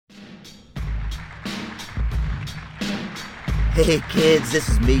Hey kids, this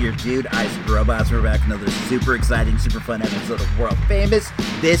is me, your dude, Ice Robots. We're back with another super exciting, super fun episode of World Famous.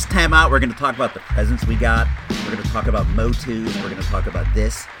 This time out, we're going to talk about the presents we got. We're going to talk about Motus. We're going to talk about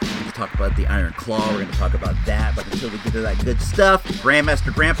this. We're going to talk about the Iron Claw. We're going to talk about that. But until we get to that good stuff,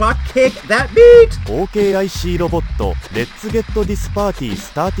 Grandmaster Grandpa, kick that beat! OK IC ロボット Let's get this party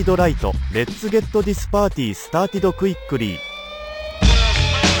started right. Let's get this party started quickly.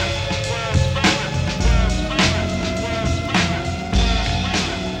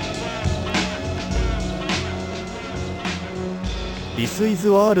 This is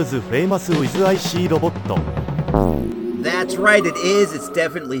world's famous with IC ロボット That's right, it is. It's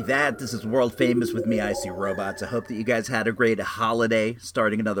definitely that. This is World Famous with me, IC Robots. I hope that you guys had a great holiday,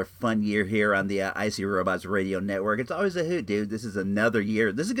 starting another fun year here on the IC Robots Radio Network. It's always a hoot, dude. This is another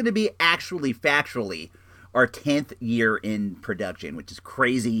year. This is going to be actually, factually, our 10th year in production, which is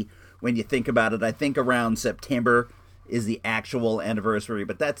crazy when you think about it. I think around September is the actual anniversary,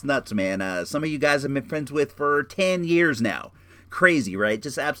 but that's nuts, man. Some of you guys I've been friends with for 10 years now. Crazy, right?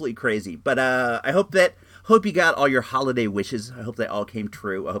 Just absolutely crazy. But I hope you got all your holiday wishes. I hope they all came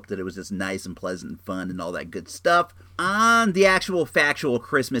true. I hope that it was just nice and pleasant and fun and all that good stuff. On the actual factual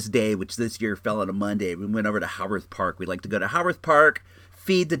Christmas day, which this year fell on a Monday, we went over to Haworth Park. We like to go to Haworth Park,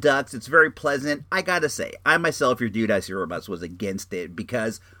 feed the ducks. It's very pleasant. I gotta say, I myself, your dude, IC Robots, was against it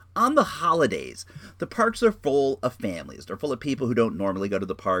because on the holidays, the parks are full of families. They're full of people who don't normally go to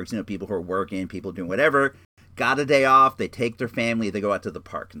the parks, people who are working, people doing whatever. Got a day off, they take their family, they go out to the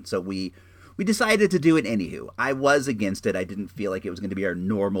park. And so we decided to do it anywho. I was against it. I didn't feel like it was going to be our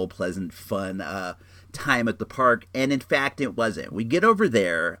normal, pleasant, fun time at the park. And in fact, it wasn't. We get over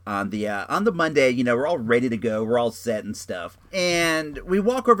there on the Monday, we're all ready to go. We're all set and stuff. And we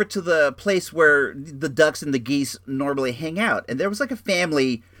walk over to the place where the ducks and the geese normally hang out. And there was like a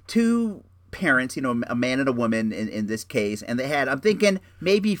family, two parents, a man and a woman in this case. And they had, I'm thinking,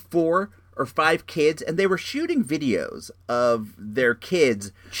 maybe 4 or 5 kids, and they were shooting videos of their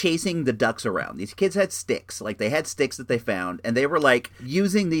kids chasing the ducks around. These kids had sticks, they had sticks that they found, and they were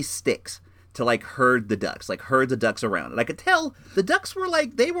using these sticks to herd the ducks around. And I could tell the ducks were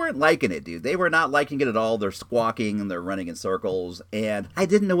they weren't liking it, dude. They were not liking it at all. They're squawking and they're running in circles, and I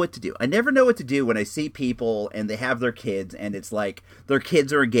didn't know what to do. I never know what to do when I see people and they have their kids and it's like their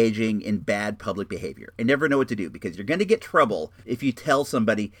kids are engaging in bad public behavior. I never know what to do because you're going to get trouble if you tell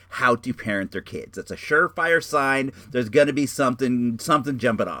somebody how to parent their kids. That's a surefire sign. There's going to be something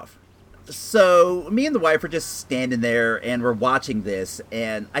jumping off. So me and the wife are just standing there and we're watching this,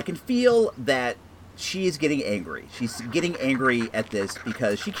 and I can feel that she's getting angry. She's getting angry at this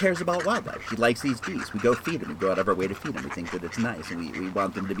because she cares about wildlife. She likes these geese. We go feed them. We go out of our way to feed them. We think that it's nice, and we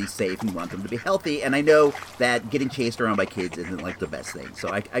want them to be safe and we want them to be healthy. And I know that getting chased around by kids isn't the best thing. So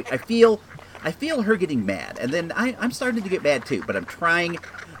I feel her getting mad, and then I'm starting to get mad too. But I'm trying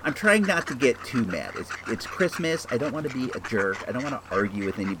not to get too mad. It's Christmas. I don't want to be a jerk. I don't want to argue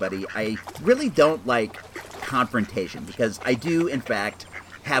with anybody. I really don't like confrontation because I do, in fact,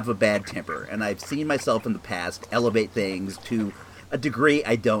 have a bad temper. And I've seen myself in the past elevate things to a degree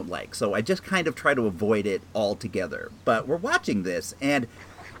I don't like. So I just kind of try to avoid it altogether. But we're watching this, and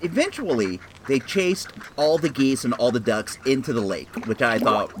eventually, they chased all the geese and all the ducks into the lake, which I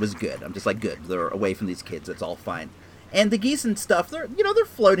thought was good. I'm just good. They're away from these kids. That's all fine. And the geese and stuff, they're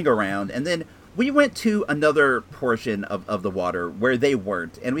floating around. And then we went to another portion of the water where they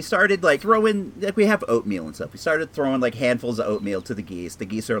weren't. And we started throwing, we have oatmeal and stuff. We started throwing handfuls of oatmeal to the geese. The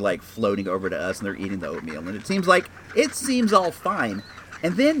geese are floating over to us and they're eating the oatmeal. And it seems all fine.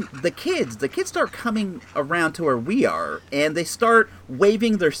 And then the kids start coming around to where we are, and they start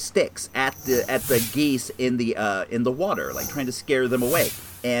waving their sticks at the geese in the water, trying to scare them away.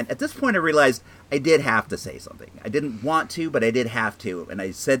 And at this point, I realized I did have to say something. I didn't want to, but I did have to. And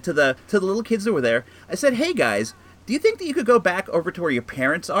I said to the little kids that were there, I said, "Hey guys, do you think that you could go back over to where your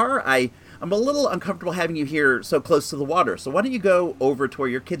parents are? I'm a little uncomfortable having you here so close to the water. So why don't you go over to where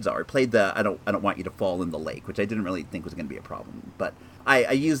your kids are?" I played the I don't want you to fall in the lake, which I didn't really think was going to be a problem, but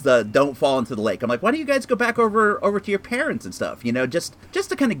I used the don't fall into the lake. I'm like, why don't you guys go back over to your parents and stuff, just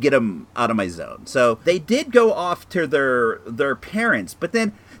to kind of get them out of my zone. So they did go off to their parents, but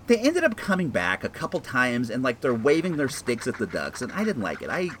then they ended up coming back a couple times and they're waving their sticks at the ducks, and I didn't like it.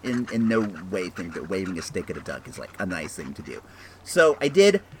 I in no way think that waving a stick at a duck is a nice thing to do. So I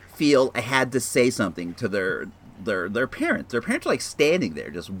did feel I had to say something to their parents. Their parents are standing there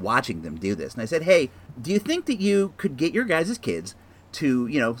just watching them do this. And I said, "Hey, do you think that you could get your guys' kids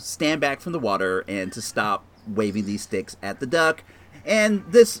to, stand back from the water and to stop waving these sticks at the duck?" And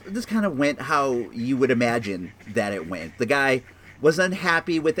this kind of went how you would imagine that it went. The guy was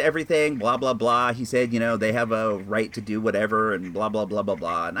unhappy with everything, blah, blah, blah. He said, they have a right to do whatever and blah, blah, blah, blah,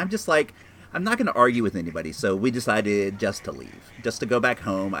 blah. And I'm just like, I'm not going to argue with anybody. So we decided just to leave, just to go back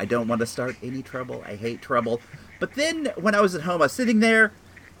home. I don't want to start any trouble. I hate trouble. But then when I was at home, I was sitting there,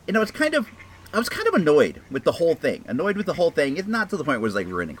 I was kind of annoyed with the whole thing. It's not to the point where it was like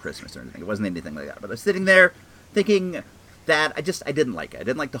ruining Christmas or anything. It wasn't anything like that. But I was sitting there thinking that I didn't like it. I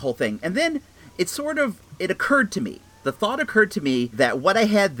didn't like the whole thing. And then it occurred to me. The thought occurred to me that what I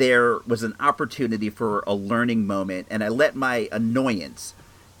had there was an opportunity for a learning moment, and I let my annoyance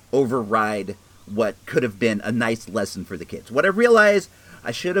override what could have been a nice lesson for the kids. What I realized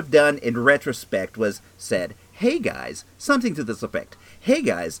I should have done in retrospect was said, hey guys, something to this effect. Hey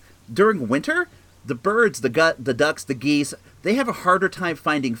guys, during winter, the birds, the ducks, the geese, they have a harder time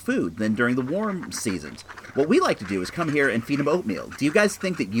finding food than during the warm seasons. What we like to do is come here and feed them oatmeal. Do you guys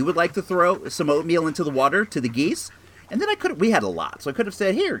think that you would like to throw some oatmeal into the water to the geese? And then we had a lot, so I could have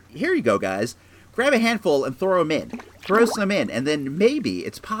said, here you go, guys. Grab a handful and throw them in. Throw some in, and then maybe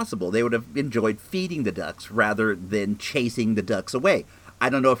it's possible they would have enjoyed feeding the ducks rather than chasing the ducks away. I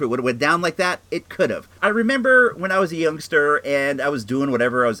don't know if it would have went down like that. It could have. I remember when I was a youngster and I was doing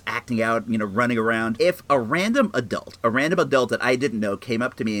whatever, I was acting out, running around. If a random adult that I didn't know came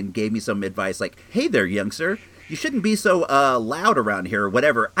up to me and gave me some advice like, hey there, youngster, you shouldn't be so loud around here or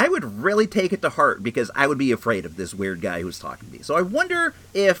whatever, I would really take it to heart because I would be afraid of this weird guy who's talking to me. So I wonder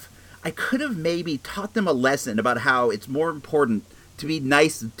if I could have maybe taught them a lesson about how it's more important to be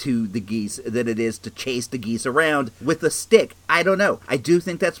nice to the geese than it is to chase the geese around with a stick. I don't know. I do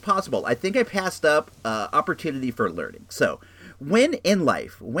think that's possible. I think I passed up opportunity for learning. So when in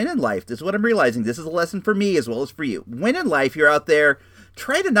life, this is what I'm realizing, this is a lesson for me as well as for you. When in life you're out there,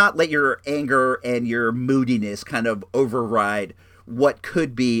 try to not let your anger and your moodiness kind of override what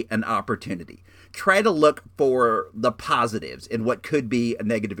could be an opportunity. Try to look for the positives in what could be a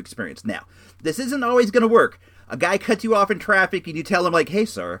negative experience. Now, this isn't always going to work. A guy cuts you off in traffic and you tell him like, hey,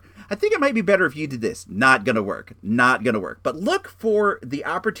 sir, I think it might be better if you did this. Not going to work. But look for the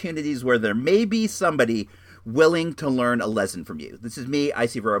opportunities where there may be somebody willing to learn a lesson from you. This is me,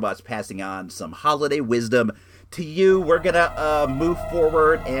 Icy Robots, passing on some holiday wisdom to you. We're going to move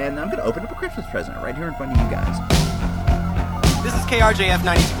forward, and I'm going to open up a Christmas present right here in front of you guys. This is KRJF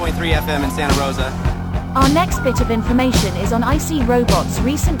 92.3 FM in Santa Rosa. Our next bit of information is on IC Robot's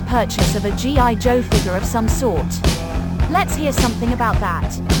recent purchase of a G.I. Joe figure of some sort. Let's hear something about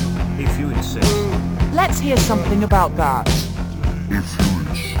that. If you insist. Let's hear something about that.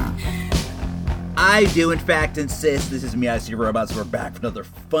 I do, in fact, insist. This is me, IC Robots. We're back for another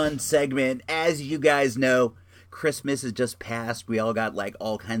fun segment. As you guys know, Christmas has just passed. We all got like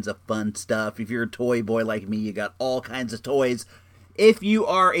all kinds of fun stuff. If you're a toy boy like me, you got all kinds of toys. If you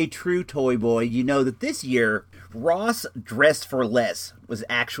are a true toy boy, you know that this year, Ross Dress for Less was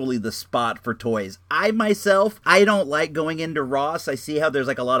actually the spot for toys. I don't like going into Ross. I see how there's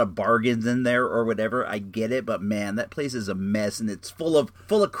like a lot of bargains in there or whatever. I get it, but man, that place is a mess and it's full of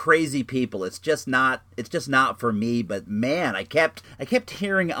crazy people. It's just not for me, but man, I kept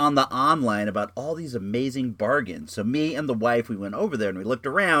hearing on the online about all these amazing bargains. So me and the wife, we went over there and we looked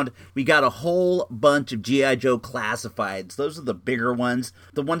around. We got a whole bunch of G.I. Joe classifieds. Those are the bigger ones.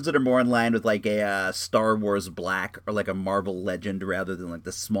 The ones that are more in line with like a Star Wars Black or like a Marvel Legend rather than like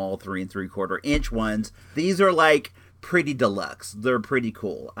the small 3 3/4 inch ones. These are like pretty deluxe. They're pretty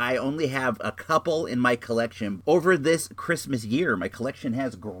cool. I only have a couple in my collection. Over this Christmas year, my collection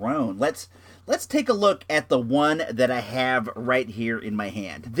has grown. Let's take a look at the one that I have right here in my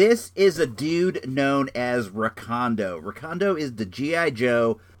hand. This is a dude known as Rakondo. Rakondo is the G.I.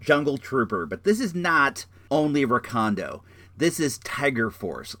 Joe Jungle Trooper, but this is not only Rakondo. This is Tiger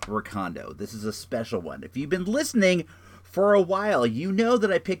Force Rakondo. This is a special one. If you've been listening for a while, you know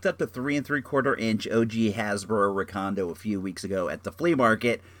that I picked up the 3 3/4 inch OG Hasbro Rakondo a few weeks ago at the flea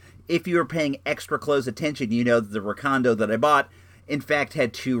market. If you were paying extra close attention, you know that the Rakondo that I bought, in fact,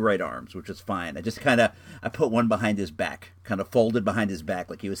 had 2 right arms, which was fine. I put one behind his back, kind of folded behind his back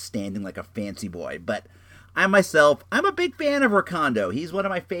like he was standing like a fancy boy. But I'm a big fan of Rakondo. He's one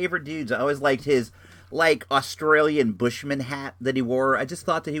of my favorite dudes. I always liked his like Australian bushman hat that he wore. I just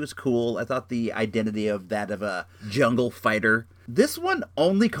thought that he was cool. I thought the identity of that of a jungle fighter. This one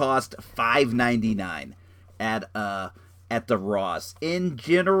only cost $5.99 at the Ross. In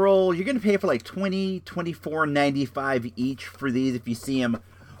general, you're gonna pay for like $24.95 each for these if you see them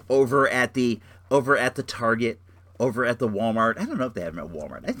over at the Target, over at the Walmart. I don't know if they have them at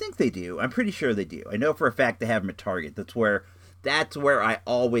Walmart. I think they do. I'm pretty sure they do. I know for a fact they have them at Target. That's where I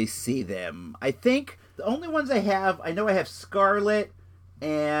always see them. I think the only ones I know I have Scarlet,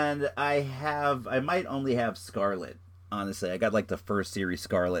 and I might only have Scarlet honestly. I got like the first series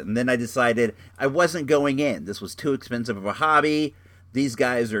Scarlet, and then I decided I wasn't going in. This was too expensive of a hobby. These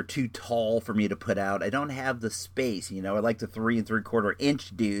guys are too tall for me to put out. I don't have the space, I like the 3 3/4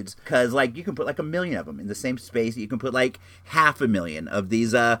 inch dudes, because like you can put like 1 million of them in the same space. You can put like 500,000 of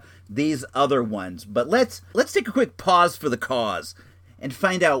these other ones. But let's take a quick pause for the cause and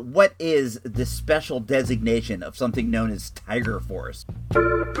find out what is the special designation of something known as Tiger Force.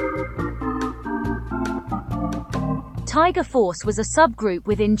 Tiger Force was a subgroup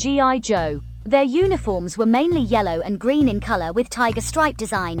within G.I. Joe. Their uniforms were mainly yellow and green in color with tiger stripe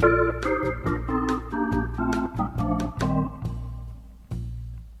design.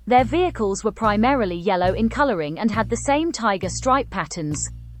 Their vehicles were primarily yellow in coloring and had the same tiger stripe patterns.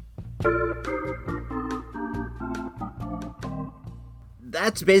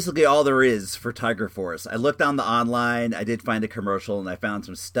 That's basically all there is for Tiger Force. I looked on the online, I did find a commercial, and I found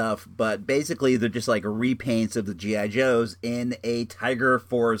some stuff, but basically they're just like repaints of the G.I. Joes in a Tiger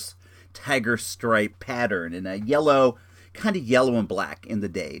Force tiger stripe pattern in a yellow, kind of yellow and black in the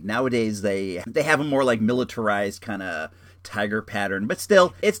day. Nowadays they have a more like militarized kind of tiger pattern, but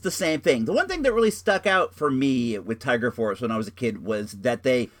still it's the same thing. The one thing that really stuck out for me with Tiger Force when I was a kid was that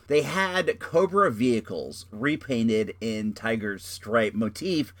they had Cobra vehicles repainted in tiger stripe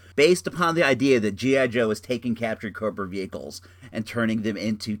motif based upon the idea that G.I. Joe is taking captured Cobra vehicles and turning them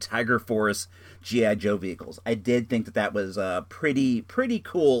into Tiger Force G.I. Joe vehicles. I did think that was pretty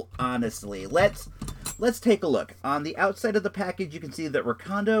cool, honestly. Let's take a look. On the outside of the package, you can see that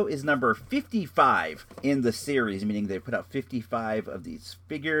Recondo is number 55 in the series, meaning they put out 55 of these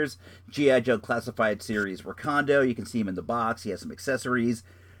figures. G.I. Joe Classified Series Recondo, you can see him in the box. He has some accessories,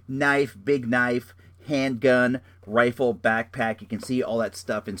 knife, big knife, handgun, rifle, backpack. You can see all that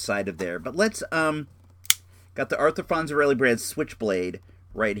stuff inside of there. But let's, got the Arthur Fonzarelli brand Switchblade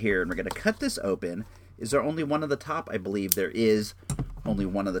right here, and we're going to cut this open. Is there only one on the top? I believe there is only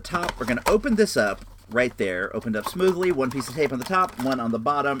one on the top. We're going to open this up right there, opened up smoothly, one piece of tape on the top, one on the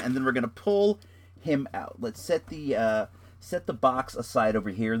bottom, and then we're going to pull him out. Let's set the box aside over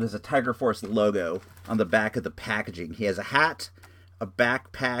here. There's a Tiger Force logo on the back of the packaging. He has a hat, a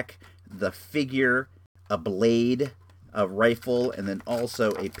backpack, the figure, a blade, a rifle, and then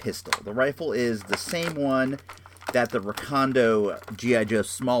also a pistol. The rifle is the same one that the Recondo G.I. Joe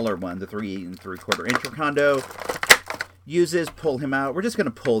smaller one, the 3 3/4 inch Recondo, uses. Pull him out. We're just going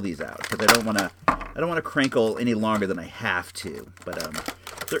to pull these out because I don't want to crinkle any longer than I have to. But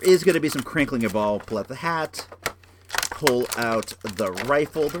there is going to be some crinkling involved. Pull out the hat. Pull out the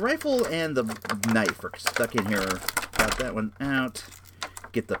rifle. The rifle and the knife are stuck in here. Got that one out.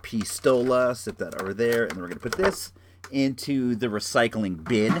 Get the pistola. Set that over there. And then we're going to put this into the recycling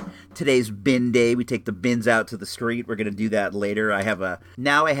bin. Today's bin day. We take the bins out to the street. We're going to do that later.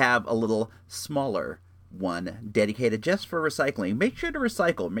 Now I have a little smaller one dedicated just for recycling. Make sure to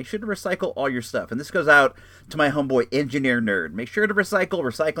recycle. Make sure to recycle all your stuff. And this goes out to my homeboy Engineer Nerd. Make sure to recycle.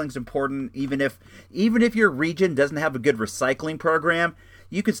 Recycling's important. Even if your region doesn't have a good recycling program,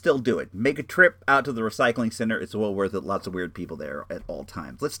 you can still do it. Make a trip out to the recycling center. It's well worth it. Lots of weird people there at all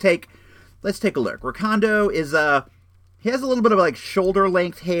times. Let's take a look. Recondo is he has a little bit of like shoulder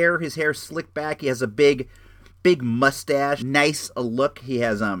length hair. His hair's slicked back. He has a big mustache. Nice a look. He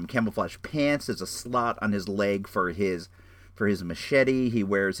has camouflage pants. There's a slot on his leg for his machete. He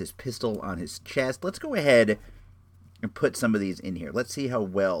wears his pistol on his chest. Let's go ahead and put some of these in here. Let's see how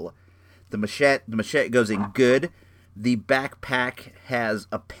well the machete goes in good. The backpack has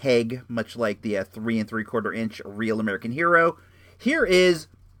a peg, much like the 3 3/4 inch Real American Hero. Here is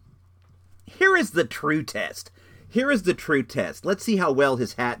the true test. Here is the true test. Let's see how well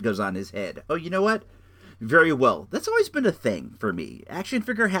his hat goes on his head. Oh, you know what? Very well. That's always been a thing for me. Action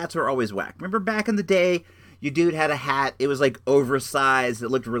figure hats are always whack. Remember back in the day, your dude had a hat. It was like oversized. It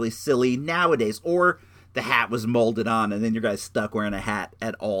looked really silly. Nowadays, or the hat was molded on, and then your guy's stuck wearing a hat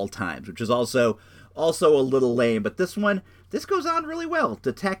at all times, which is also a little lame. But this goes on really well.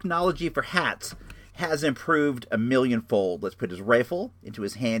 The technology for hats has improved a millionfold. Let's put his rifle into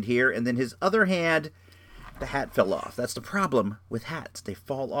his hand here, and then his other hand, the hat fell off. That's the problem with hats. They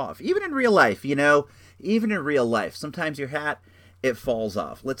fall off. Even in real life, even in real life, sometimes your hat, it falls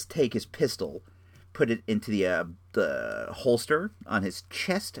off. Let's take his pistol, put it into the holster on his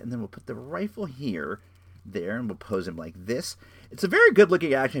chest, and then we'll put the rifle there, and we'll pose him like this. It's a very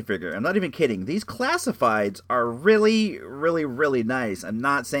good-looking action figure. I'm not even kidding. These classifieds are really, really, really nice. I'm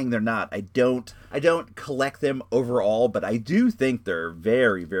not saying they're not. I don't collect them overall, but I do think they're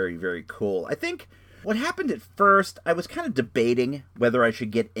very, very, very cool. I think what happened at first, I was kind of debating whether I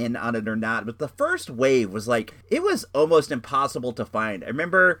should get in on it or not, but the first wave was like, it was almost impossible to find. I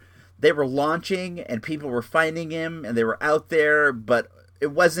remember they were launching and people were finding him and they were out there, but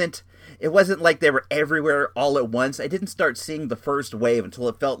it wasn't like they were everywhere all at once. I didn't start seeing the first wave until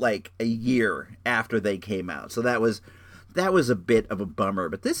it felt like a year after they came out. So that was a bit of a bummer.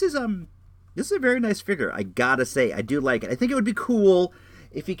 But this is a very nice figure. I gotta say, I do like it. I think it would be cool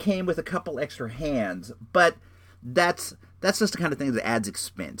if he came with a couple extra hands, but that's just the kind of thing that adds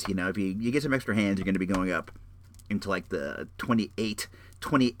expense. You know, if you get some extra hands, you're going to be going up into like the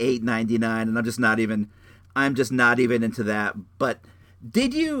 $28.99, and I'm just not even into that. But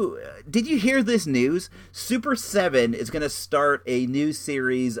did you hear this news? Super 7 is going to start a new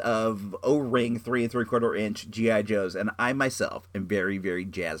series of O-ring 3 3/4 inch G.I. Joes, and I myself am very, very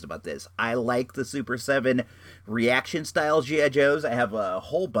jazzed about this. I like the Super 7 reaction style G.I. Joes. I have a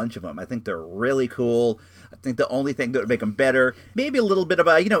whole bunch of them. I think they're really cool. I think the only thing that would make them better, maybe a little bit of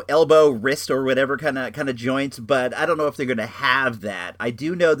a, elbow, wrist, or whatever kind of joints, but I don't know if they're going to have that. I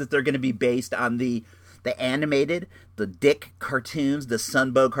do know that they're going to be based on the animated, the Dick cartoons, the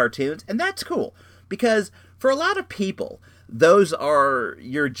Sunbow cartoons, and that's cool, because for a lot of people, those are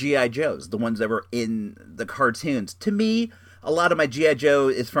your G.I. Joes, the ones that were in the cartoons. To me, a lot of my G.I. Joe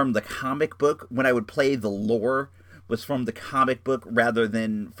is from the comic book. When I would play the lore, was from the comic book rather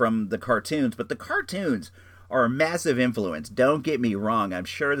than from the cartoons, but the cartoons are a massive influence. Don't get me wrong. I'm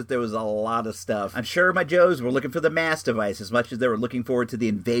sure that there was a lot of stuff. I'm sure my Joes were looking for the mass device as much as they were looking forward to the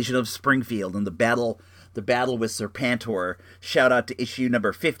invasion of Springfield and the battle with Serpentor. Shout out to issue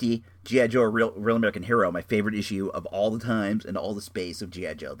number 50, G.I. Joe, Real American Hero, my favorite issue of all the times and all the space of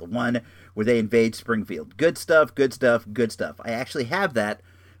G.I. Joe. The one where they invade Springfield. Good stuff, good stuff, good stuff. I actually have that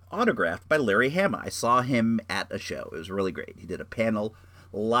autographed by Larry Hama. I saw him at a show. It was really great. He did a panel.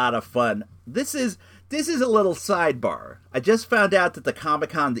 A lot of fun. This is a little sidebar. I just found out that the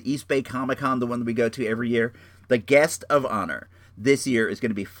Comic-Con, the East Bay Comic-Con, the one that we go to every year, the guest of honor this year is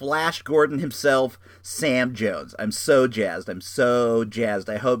going to be Flash Gordon himself, Sam Jones. I'm so jazzed.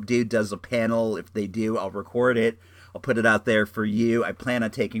 I hope dude does a panel. If they do, I'll record it. I'll put it out there for you. I plan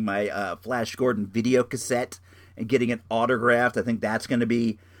on taking my Flash Gordon video cassette and getting it autographed. I think that's going to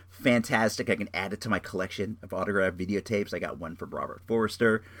be fantastic. I can add it to my collection of autographed videotapes. I got one from Robert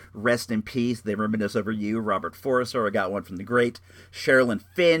Forrester. Rest in peace. They reminisce over you, Robert Forrester. I got one from the great Sherilyn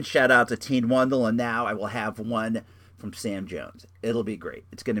Finn. Shout out to Teen Wondle. And now I will have one from Sam Jones. It'll be great.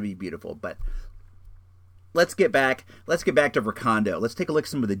 It's going to be beautiful. But let's get back to Recondo. Let's take a look at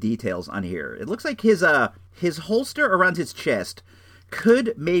some of the details on here. It looks like his holster around his chest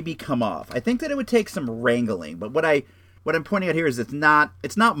could maybe come off. I think that it would take some wrangling, but what I'm pointing out here is it's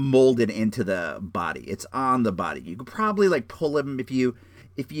not molded into the body. It's on the body. You could probably pull him if you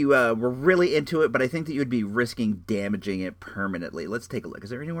were really into it, but I think that you'd be risking damaging it permanently. Let's take a look.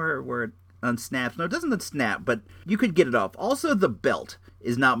 Is there anywhere where it unsnaps? No, it doesn't unsnap, but you could get it off. Also, the belt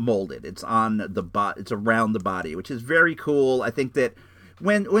is not molded. It's on the it's around the body, which is very cool. I think that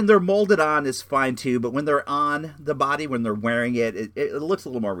when they're molded on is fine too, but when they're on the body, when they're wearing it, it looks a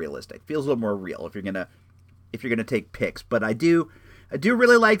little more realistic. Feels a little more real if you're gonna take pics. But I do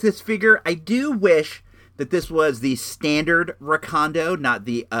really like this figure. I do wish that this was the standard Recondo, not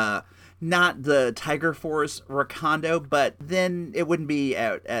the Tiger Force Recondo, but then it wouldn't be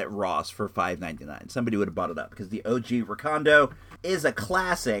at Ross for $5.99. Somebody would have bought it up because the OG Recondo is a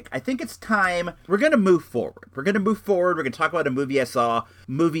classic. I think it's time. We're going to move forward. We're going to talk about a movie I saw, a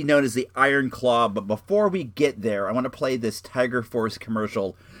movie known as The Iron Claw. But before we get there, I want to play this Tiger Force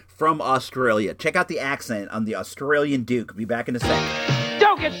commercial from Australia. Check out the accent on the Australian Duke. Be back in a second.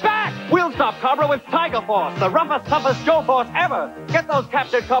 Duke, it's back! We'll stop Cobra with Tiger Force, the roughest, toughest Joe Force ever. Get those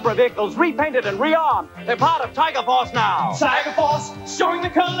captured Cobra vehicles repainted and rearmed. They're part of Tiger Force now. Tiger Force, showing the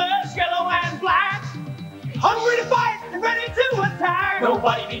colors, yellow and black. Hungry to fight and ready to attack.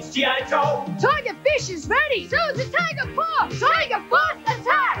 Nobody beats G.I. Joe. Tiger Fish is ready. So is the Tiger Paw. Tiger Force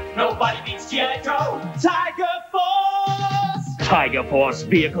attack. Nobody beats G.I. Joe. Tiger Force. Tiger Force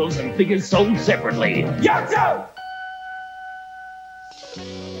vehicles and figures sold separately. Yo, Joe!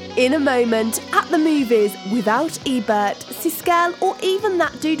 In a moment, at the movies, without Ebert, Siskel, or even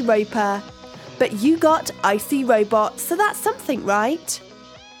that dude Roper. But you got Icy Robots, so that's something, right?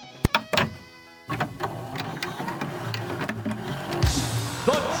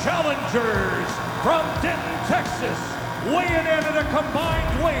 The challengers from Denton, Texas, weighing in at a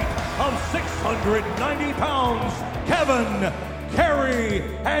combined weight of 690 pounds, Kevin, Kerry,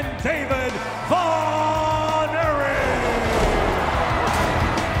 and David Von Erich.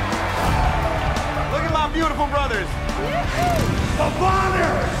 Look at my beautiful brothers. The Von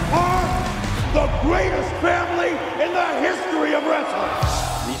Erichs are the greatest family in the history of wrestling.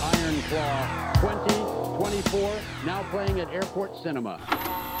 The Iron Claw 2024, now playing at Airport Cinema.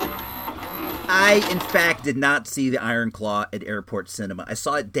 I, in fact, did not see the Iron Claw at Airport Cinema. I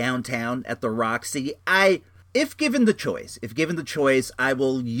saw it downtown at the Roxy. If given the choice, I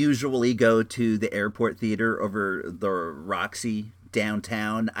will usually go to the Airport Theater over the Roxy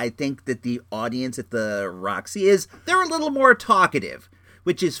downtown. I think that the audience at the Roxy they're a little more talkative,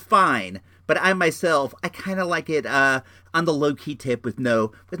 which is fine. But I myself, I kind of like it on the low-key tip with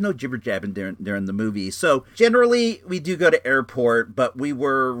no jibber-jabbing during the movie. So generally, we do go to Airport, but we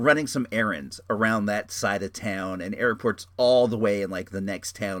were running some errands around that side of town, and Airport's all the way in, like, the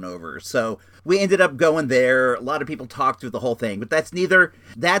next town over. So we ended up going there. A lot of people talked through the whole thing, but that's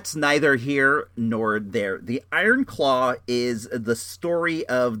neither here nor there. The Iron Claw is the story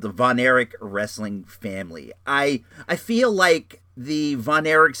of the Von Erich wrestling family. I feel like the Von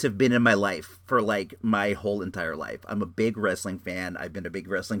Erichs have been in my life for, like, my whole entire life. I'm a big wrestling fan. I've been a big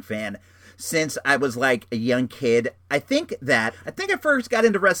wrestling fan since I was, like, a young kid. I think I first got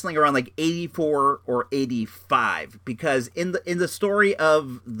into wrestling around, like, 84 or 85, because in the story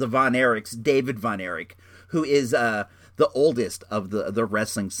of the Von Erichs, David Von Erich, who is the oldest of the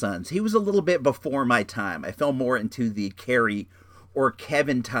wrestling sons, he was a little bit before my time. I fell more into the Kerry or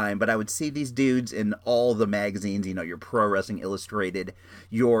Kevin time, but I would see these dudes in all the magazines, your Pro Wrestling Illustrated,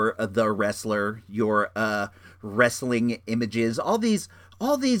 your The Wrestler, your Wrestling Images, all these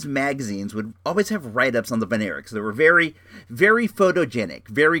magazines would always have write-ups on the Von Erichs. They were very, very photogenic,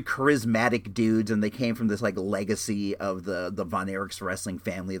 very charismatic dudes, and they came from this, like, legacy of the Von Erichs wrestling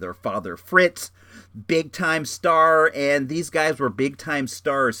family. Their father, Fritz, big-time star, and these guys were big-time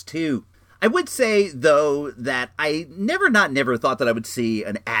stars, too. I would say, though, that I never thought that I would see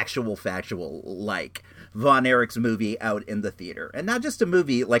an actual factual, like, Von Erichs movie out in the theater. And not just a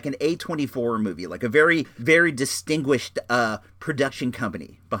movie, like an A24 movie, like a very, very distinguished production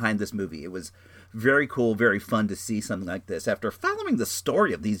company behind this movie. It was very cool, very fun to see something like this. After following the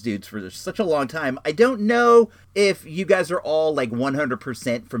story of these dudes for such a long time, I don't know if you guys are all, like,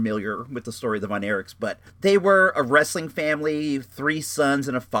 100% familiar with the story of the Von Erichs, but they were a wrestling family, 3 sons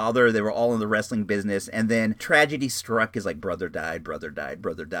and a father. They were all in the wrestling business, and then tragedy struck as, like, brother died,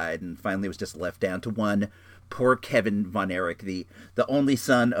 and finally it was just left down to one poor Kevin Von Erich, the only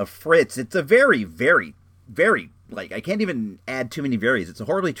son of Fritz. It's a very, very, very, like, I can't even add too many varies. It's a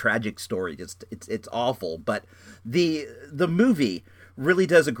horribly tragic story. It's awful, but the movie really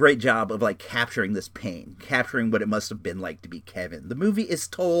does a great job of, like, capturing this pain, capturing what it must have been like to be Kevin. The movie is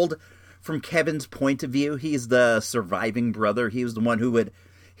told from Kevin's point of view. He's the surviving brother. He was the one who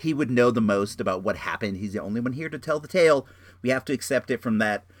would know the most about what happened. He's the only one here to tell the tale. We have to accept it from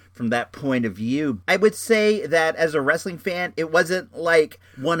that point of view. I would say that as a wrestling fan, it wasn't, like,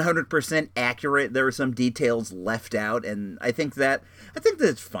 100% accurate. There were some details left out, and I think that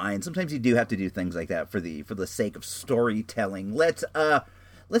it's fine. Sometimes you do have to do things like that for the sake of storytelling. Let's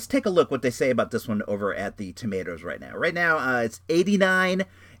take a look what they say about this one over at the Tomatoes right now. Right now, it's 89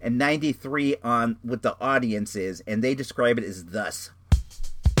 and 93 on what the audience is, and they describe it as thus.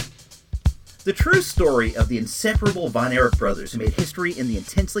 The true story of the inseparable Von Erich brothers who made history in the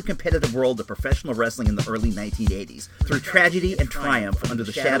intensely competitive world of professional wrestling in the early 1980s. Through tragedy and triumph under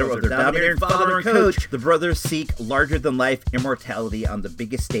the shadow of their domineering father and coach, the brothers seek larger-than-life immortality on the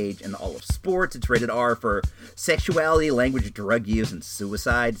biggest stage in all of sports. It's rated R for sexuality, language, drug use, and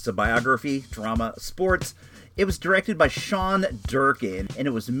suicide. It's a biography, drama, sports. It was directed by Sean Durkin, and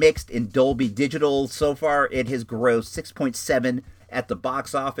it was mixed in Dolby Digital. So far, it has grossed 6.7 at the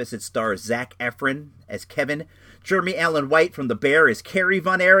box office. It stars Zac Efron as Kevin, Jeremy Allen White from The Bear is Kerry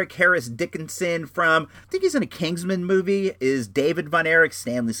Von Erich, Harris Dickinson from, I think he's in a Kingsman movie, is David Von Erich,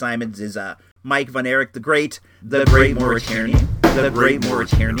 Stanley Simons is Mike Von Erich, the great Maurice Tierney. I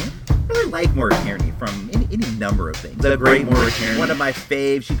really like Maurice Tierney from any number of things. The great Maurice Tierney. One of my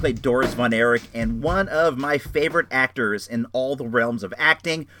faves. She played Doris Von Erich, and one of my favorite actors in all the realms of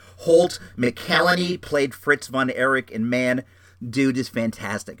acting. Holt McCallany played Fritz Von Erich, and man, dude is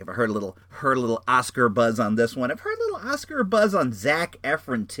fantastic. I've heard a little Oscar buzz on this one. I've heard a little Oscar buzz on Zac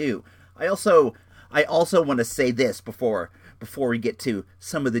Efron too. I also want to say this before we get to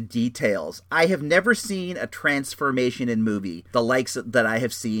some of the details. I have never seen a transformation in movie the likes that I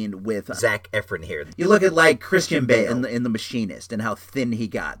have seen with Zac Efron here. You look at, like, Christian Bale in The Machinist and how thin he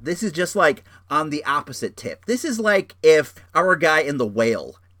got. This is just, like, on the opposite tip. This is like if our guy in The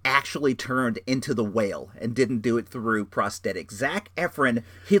Whale actually turned into the whale and didn't do it through prosthetics. Zac Efron,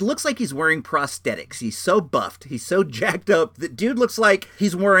 he looks like he's wearing prosthetics. He's so buffed. He's so jacked up. The dude looks like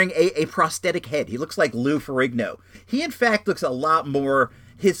he's wearing a prosthetic head. He looks like Lou Ferrigno. He, in fact, looks a lot more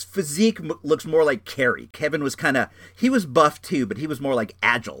his physique looks more like Carrie. Kevin was he was buff too, but he was more like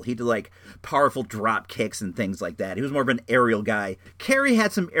agile. He did like powerful drop kicks and things like that. He was more of an aerial guy. Carrie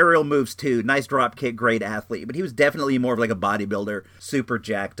had some aerial moves too. Nice drop kick, great athlete, but he was definitely more of like a bodybuilder, super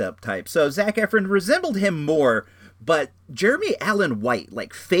jacked up type. So Zac Efron resembled him more, but Jeremy Allen White,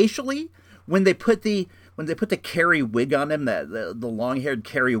 like facially, when they put the Carrie wig on him, the long-haired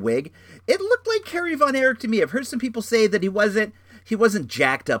Carrie wig, it looked like Carrie Von Erich to me. I've heard some people say that he wasn't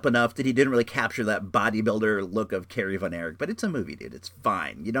jacked up enough, that he didn't really capture that bodybuilder look of Carrie Von Erich. But it's a movie, dude. It's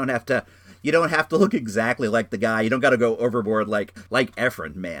fine. You don't have to look exactly like the guy. You don't got to go overboard like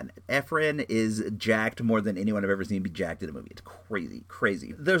Efron, man. Efron is jacked more than anyone I've ever seen be jacked in a movie. It's crazy,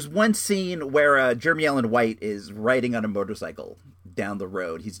 crazy. There's one scene where Jeremy Allen White is riding on a motorcycle down the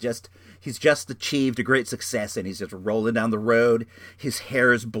road. He's just achieved a great success, and he's just rolling down the road. His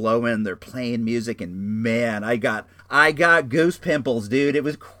hair's blowing. They're playing music, and man, I got goose pimples, dude. It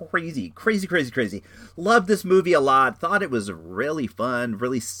was crazy, crazy, crazy, crazy. Loved this movie a lot. Thought it was really fun,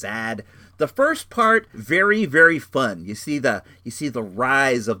 really sad. The first part, very, very fun. You see the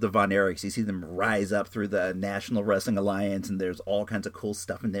rise of the Von Erichs. You see them rise up through the National Wrestling Alliance, and there's all kinds of cool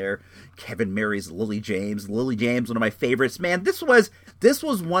stuff in there. Kevin marries Lily James. Lily James, one of my favorites. Man, this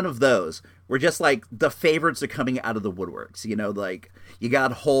was one of those where just like the favorites are coming out of the woodworks. You know, like you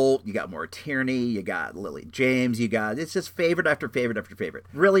got Holt, you got Maura Tierney, you got Lily James, it's just favorite after favorite after favorite.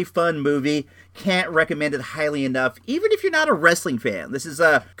 Really fun movie. Can't recommend it highly enough, even if you're not a wrestling fan. This is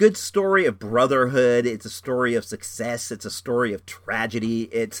a good story of brotherhood. It's a story of success. It's a story of tragedy.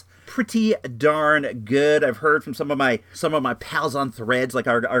 It's pretty darn good. I've heard from some of my pals on Threads, like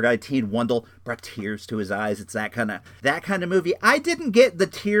our guy Teen Wundle, brought tears to his eyes. It's that kind of movie. I didn't get the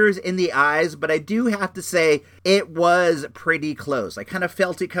tears in the eyes, but I do have to say it was pretty close. I kind of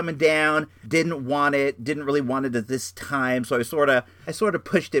felt it coming down. Didn't really want it at this time, so I sort of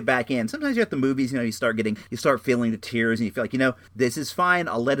pushed it back in. Sometimes you're at the movies, you start feeling the tears, and you feel like, this is fine.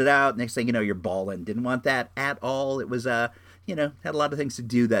 I'll let it out. Next thing you know, you're bawling. Didn't want that at all. It was had a lot of things to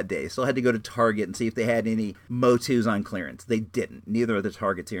do that day. So I had to go to Target and see if they had any Motus on clearance. They didn't. Neither of the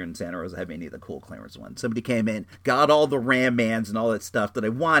Targets here in Santa Rosa have any of the cool clearance ones. Somebody came in, got all the Ram Mans and all that stuff that I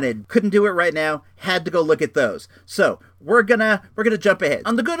wanted. Couldn't do it right now. Had to go look at those. So we're gonna jump ahead.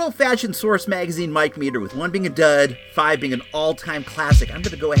 On the good old-fashioned Source Magazine mic meter, with 1 being a dud, 5 being an all-time classic, I'm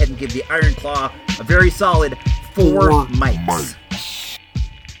gonna go ahead and give the Iron Claw a very solid 4 mics.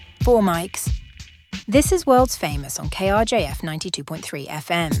 4 mics. This is World's Famous on KRJF 92.3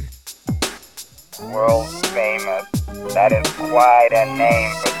 FM. World's Famous. That is quite a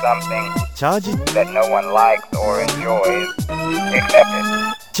name for something that no one likes or enjoys, except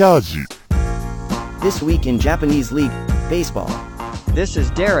it. Charge. This week in Japanese League Baseball. This is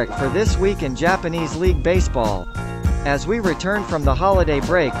Derek for This Week in Japanese League Baseball. As we return from the holiday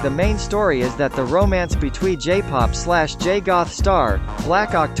break, the main story is that the romance between J-pop/J-goth star,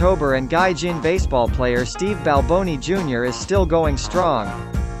 Black October and Gaijin baseball player Steve Balboni Jr. is still going strong.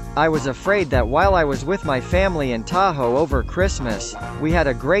 I was afraid that while I was with my family in Tahoe over Christmas, we had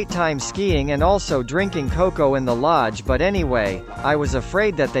a great time skiing and also drinking cocoa in the lodge, but anyway, I was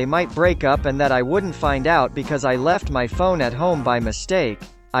afraid that they might break up and that I wouldn't find out because I left my phone at home by mistake.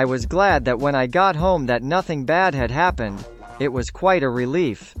 I was glad that when I got home that nothing bad had happened. It was quite a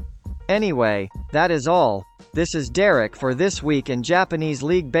relief. Anyway, that is all. This is Derek for This Week in Japanese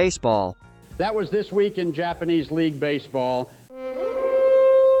League Baseball. That was This Week in Japanese League Baseball.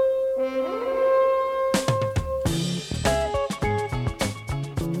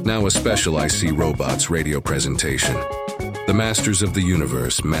 Now a special IC Robots radio presentation. The Masters of the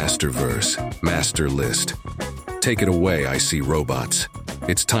Universe, Masterverse, Masterlist. Take it away, IC Robots.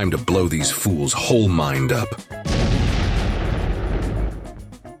 It's time to blow these fools' whole mind up.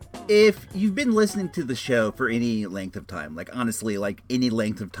 If you've been listening to the show for any length of time, like honestly, like any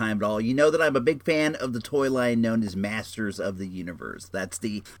length of time at all, you know that I'm a big fan of the toy line known as Masters of the Universe. That's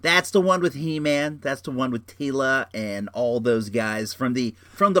the one with He-Man, that's the one with Tila and all those guys from the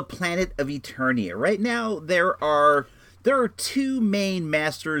planet of Eternia. Right now, there are 2 main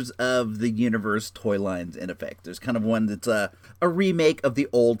Masters of the Universe toy lines in effect. There's kind of one that's a remake of the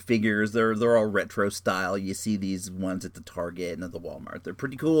old figures. They're all retro style. You see these ones at the Target and at the Walmart. They're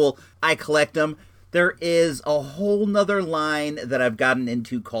pretty cool. I collect them. There is a whole nother line that I've gotten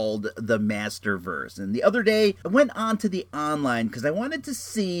into called the Masterverse. And the other day, I went on to the online because I wanted to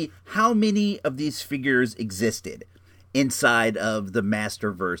see how many of these figures existed inside of the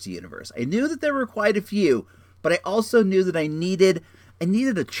Masterverse universe. I knew that there were quite a few, but I also knew that I needed a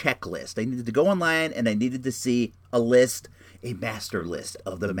checklist. I needed to go online and I needed to see a list. a master list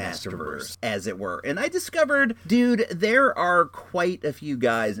of the Masterverse, as it were. And I discovered, dude, there are quite a few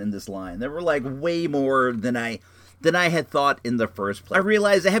guys in this line. There were like way more than I had thought in the first place. I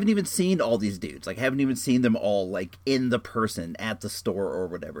realized I haven't even seen all these dudes. Like, I haven't even seen them all, like, in the person at the store or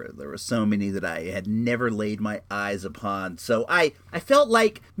whatever. There were so many that I had never laid my eyes upon. So I felt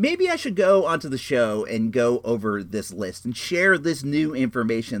like maybe I should go onto the show and go over this list and share this new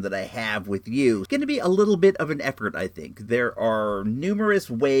information that I have with you. It's going to be a little bit of an effort, I think. There are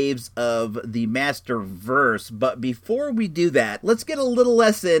numerous waves of the Masterverse, but before we do that, let's get a little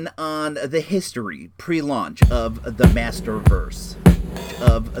lesson on the history, pre-launch, of the Masterverse.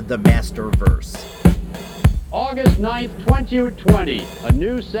 August 9th, 2020, a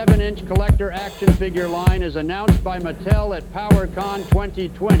new 7-inch collector action figure line is announced by Mattel at PowerCon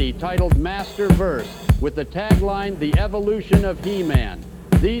 2020 titled Masterverse, with the tagline, The Evolution of He-Man.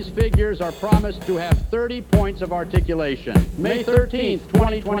 These figures are promised to have 30 points of articulation. May 13th,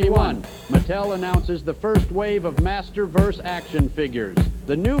 2021, Mattel announces the first wave of Masterverse action figures.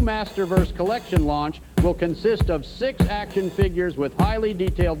 The new Masterverse collection launch will consist of 6 action figures with highly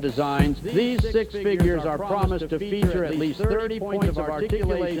detailed designs. These 6 figures are promised to feature at least 30 points of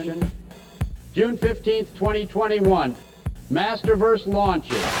articulation. June 15th, 2021, Masterverse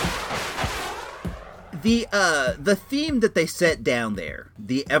launches. The theme that they set down there,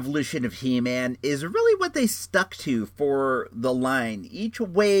 the evolution of He-Man, is really what they stuck to for the line. Each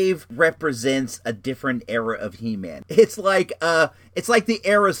wave represents a different era of He-Man. It's like the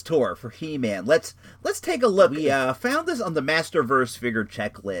Eras Tour for He-Man. Let's take a look. We found this on the Masterverse Figure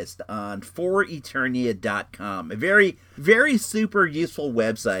checklist on foreternia.com. A very, very super useful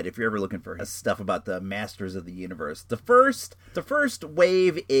website if you're ever looking for stuff about the Masters of the Universe. The first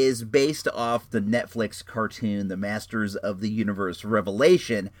wave is based off the Netflix cartoon, The Masters of the Universe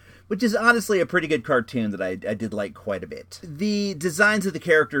Revelation, which is honestly a pretty good cartoon that I did like quite a bit. The designs of the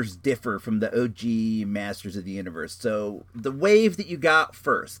characters differ from the OG Masters of the Universe. So the wave that you got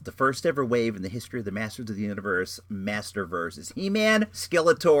first, the first ever wave in the history of the Masters of the Universe Masterverse, is He-Man,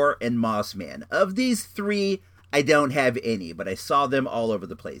 Skeletor, and Mossman. Of these 3, I don't have any, but I saw them all over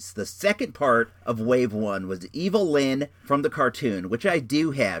the place. The second part of Wave 1 was Evil Lynn from the cartoon, which I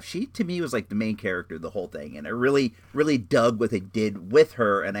do have. She, to me, was like the main character of the whole thing, and I really, really dug what they did with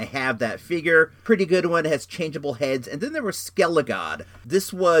her, and I have that figure. Pretty good one, has changeable heads. And then there was Skelegod.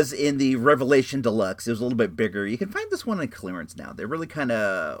 This was in the Revelation Deluxe. It was a little bit bigger. You can find this one on clearance now. They're really kind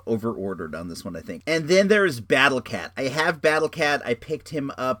of over-ordered on this one, I think. And then there's Battle Cat. I have Battle Cat. I picked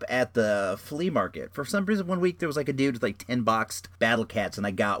him up at the flea market. For some reason, one week, there was like a dude with like 10 boxed Battle Cats, and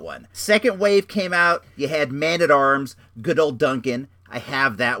I got one. Second wave came out. You had Man-at-Arms, good old Duncan. I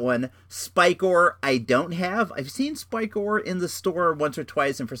have that one. Spike-Or, I don't have. I've seen Spike-Or in the store once or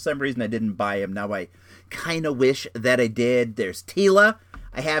twice, and for some reason I didn't buy him. Now I kind of wish that I did. There's Teela.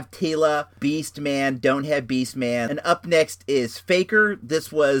 I have Teela. Beastman, don't have Beastman. And up next is Faker.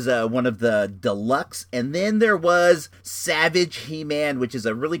 This was one of the deluxe. And then there was Savage He-Man, which is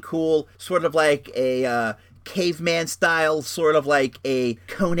a really cool, sort of like a caveman style, sort of like a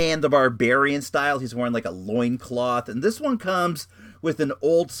Conan the Barbarian style. He's wearing like a loincloth. And this one comes with an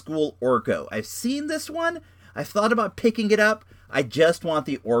old school Orko. I've seen this one. I've thought about picking it up. I just want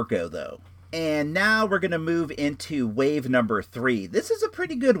the Orko though. And now we're going to move into wave number 3. This is a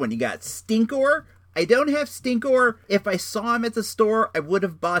pretty good one. You got Stinkor. I don't have Stinkor. If I saw him at the store, I would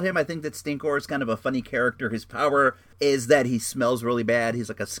have bought him. I think that Stinkor is kind of a funny character. His power is that he smells really bad. He's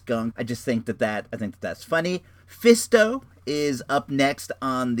like a skunk. I just think that's funny. Fisto is up next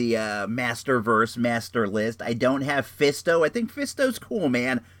on the Masterverse Master List. I don't have Fisto. I think Fisto's cool,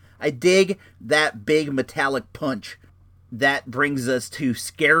 man. I dig that big metallic punch. That brings us to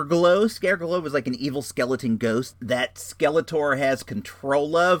Scareglow. Scareglow was like an evil skeleton ghost that Skeletor has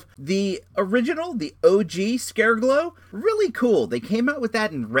control of. The original, the OG Scareglow, really cool. They came out with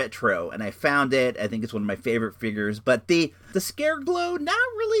that in retro, and I found it. I think it's one of my favorite figures. But the Scareglow, not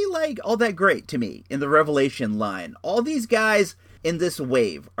really like all that great to me in the Revelation line. All these guys in this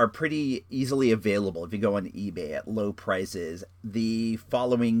wave are pretty easily available if you go on eBay at low prices. The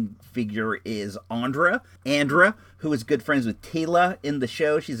following figure is Andra, who is good friends with Teela in the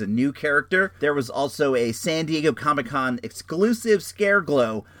show. She's a new character. There was also a San Diego Comic-Con exclusive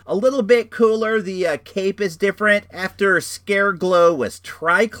Scareglow. A little bit cooler. The cape is different. After Scareglow was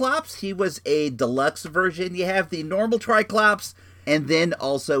Triclops, he was a deluxe version. You have the normal Triclops, and then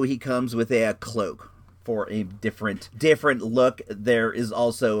also he comes with a cloak for a different look. There is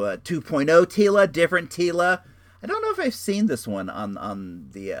also a 2.0 Teela, different Teela. I don't know if I've seen this one on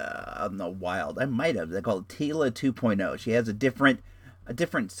the wild. I might have. They call it Teela 2.0. She has a different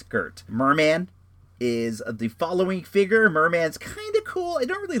skirt. Merman, is the following figure. Merman's kind of cool. I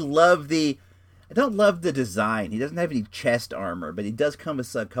don't love the design. He doesn't have any chest armor, but he does come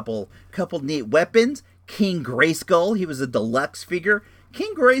with a couple neat weapons. King Grayskull, he was a deluxe figure.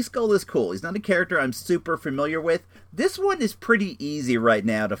 King Grayskull is cool. He's not a character I'm super familiar with. This one is pretty easy right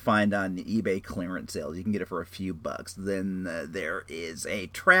now to find on eBay clearance sales. You can get it for a few bucks. Then there is a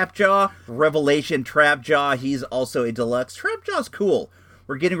Trapjaw, Revelation Trapjaw. He's also a deluxe. Trapjaw's cool.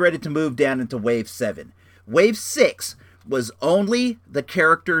 We're getting ready to move down into Wave 7. Wave 6 was only the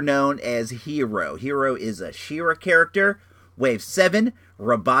character known as Hero. Hero is a She-Ra character. Wave 7,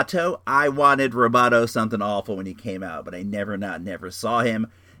 Roboto. I wanted Roboto something awful when he came out, but I never saw him.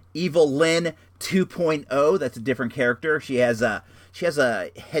 Evil Lyn 2.0, that's a different character. She has a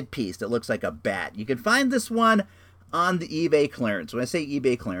headpiece that looks like a bat. You can find this one on the eBay clearance. When I say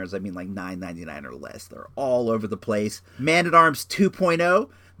eBay clearance, I mean like $9.99 or less. They're all over the place. Man-at-Arms 2.0.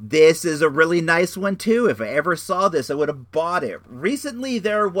 This is a really nice one, too. If I ever saw this, I would have bought it. Recently,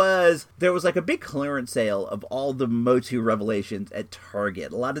 there was like a big clearance sale of all the Motu Revelations at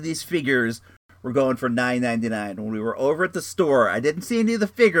Target. A lot of these figures were going for $9.99. When we were over at the store, I didn't see any of the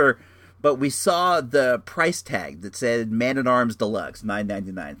figure, but we saw the price tag that said Man-at-Arms Deluxe,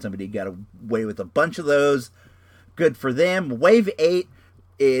 $9.99. Somebody got away with a bunch of those. Good for them. Wave 8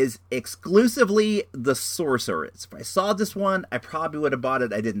 is exclusively the Sorceress. If I saw this one, I probably would have bought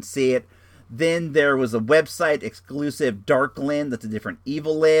it. I didn't see it. Then there was a website exclusive Dark Lyn. That's a different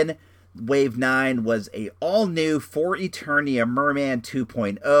Evil Lyn. Wave 9 was a all-new For Eternia Merman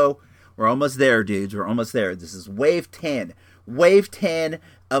 2.0. We're almost there, dudes. We're almost there. This is Wave 10. Wave 10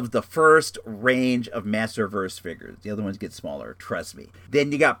 of the first range of Masterverse figures. The other ones get smaller, trust me.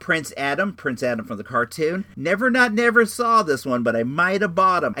 Then you got Prince Adam from the cartoon. Never saw this one, but I might have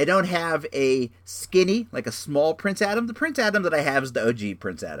bought him. I don't have a skinny, like a small Prince Adam. The Prince Adam that I have is the OG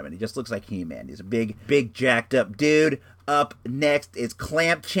Prince Adam, and he just looks like He-Man. He's a big jacked up dude. Up next is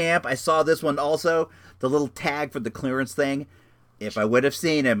Clamp Champ. I saw this one also. The little tag for the clearance thing. If I would have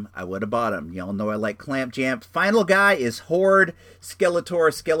seen him, I would have bought him. Y'all know I like Clamp Champ. Final guy is Horde Skeletor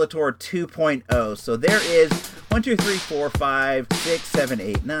 2.0. So there is 1, 2, 3, 4, 5, 6, 7,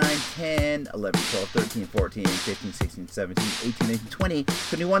 8, 9, 10, 11, 12, 13, 14, 15, 16, 17, 18, 19, 20,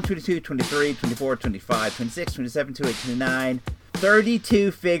 21, 22, 23, 24, 25, 26, 27, 28, 29.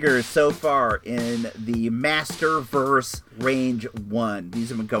 32 figures so far in the Masterverse Range 1. These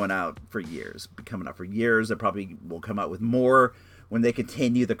have been going out for years. Been coming out for years. They probably will come out with more when they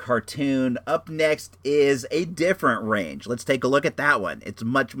continue the cartoon. Up next is a different range. Let's take a look at that one. It's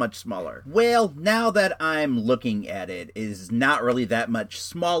much smaller. Well, now that I'm looking at it, it is not really that much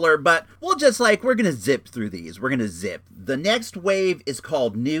smaller, but we're going to zip through these. We're going to zip. The next wave is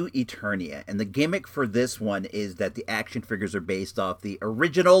called New Eternia, and the gimmick for this one is that the action figures are based off the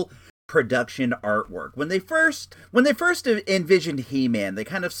original production artwork. When they first envisioned He-Man, they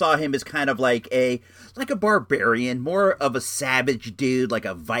kind of saw him as kind of like a barbarian, more of a savage dude, like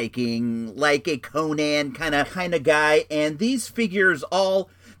a Viking, like a Conan kind of guy. And these figures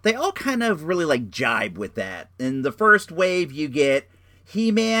they all kind of really like jibe with that. In the first wave, you get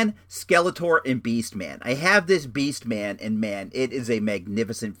He-Man, Skeletor, and Beastman. I have this Beastman, and man, it is a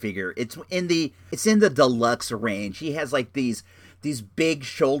magnificent figure. It's in the deluxe range. He has like these big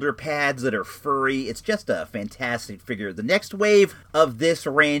shoulder pads that are furry. It's just a fantastic figure. The next wave of this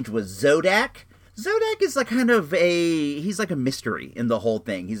range was Zodak. Zodak is he's like a mystery in the whole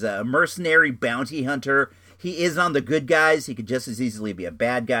thing. He's a mercenary bounty hunter. He is on the good guys. He could just as easily be a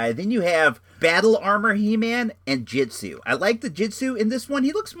bad guy. Then you have Battle Armor He-Man and Jitsu. I like the Jitsu in this one.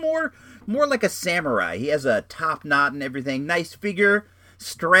 He looks more like a samurai. He has a top knot and everything. Nice figure.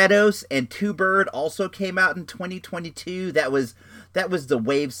 Stratos and Two Bird also came out in 2022. That was the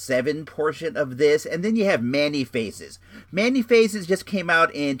Wave 7 portion of this. And then you have Manny Faces. Manny Faces just came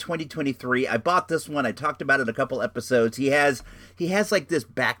out in 2023. I bought this one. I talked about it a couple episodes. He has like this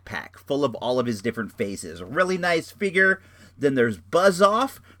backpack full of all of his different faces. A really nice figure. Then there's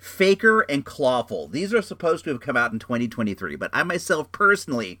Buzz-Off, Faker, and Clawful. These are supposed to have come out in 2023, but I myself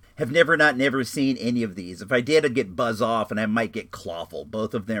personally have never seen any of these. If I did, I'd get Buzz-Off, and I might get Clawful.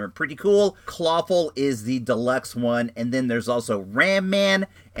 Both of them are pretty cool. Clawful is the deluxe one, and then there's also Ram Man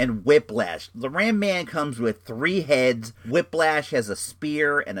and Whiplash. The Ram Man comes with 3 heads. Whiplash has a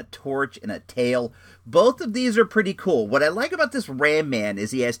spear and a torch and a tail. Both of these are pretty cool. What I like about this Ram Man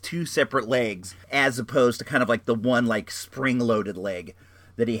is he has 2 separate legs, as opposed to kind of like the one like spring-loaded leg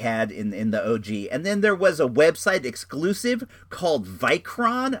that he had in the OG. And then there was a website exclusive called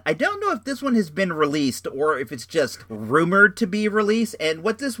Vicron. I don't know if this one has been released or if it's just rumored to be released. And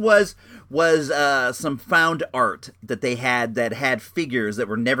what this was some found art that they had that had figures that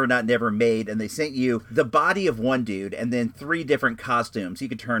were never made, and they sent you the body of one dude and then 3 different costumes. You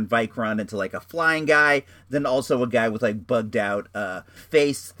could turn Vicron into like a flying guy, then also a guy with like bugged out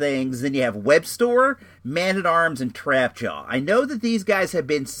face things. Then you have Web Store, Man-at-Arms, and Trapjaw. I know that these guys have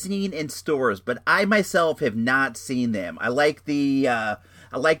been seen in stores, but I myself have not seen them. I like the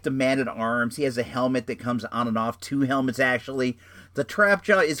Man-at-Arms. He has a helmet that comes on and off, 2 helmets actually. The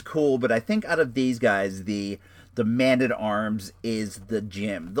Trapjaw is cool, but I think out of these guys, the Man-at-Arms is the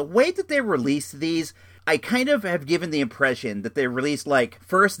gem. The way that they released these, I kind of have given the impression that they released, like,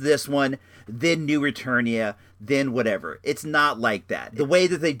 first this one, then New Returnia, then whatever. It's not like that. The way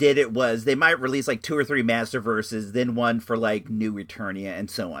that they did it was they might release, like, 2 or 3 Masterverses, then one for, like, New Returnia, and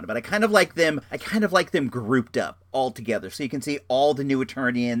so on. But I kind of like them grouped up all together. So you can see all the New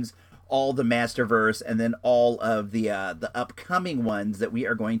Eternians, all the Masterverse, and then all of the upcoming ones that we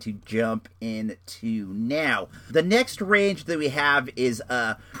are going to jump into now. The next range that we have is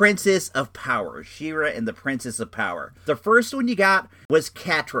Princess of Power, She-Ra and the Princess of Power. The first one you got was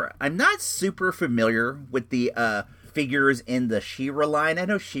Catra. I'm not super familiar with the figures in the She-Ra line. I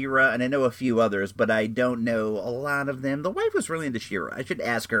know She-Ra and I know a few others, but I don't know a lot of them. The wife was really into She-Ra. I should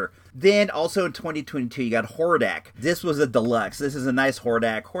ask her. Then also in 2022, you got Hordak. This was a deluxe. This is a nice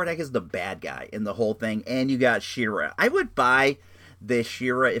Hordak. Hordak is the bad guy in the whole thing. And you got She-Ra. I would buy this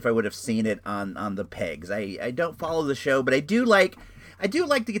She-Ra if I would have seen it on the pegs. I don't follow the show, but I do like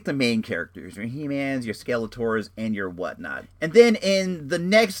to get the main characters, your He-Mans, your Skeletors, and your whatnot. And then in the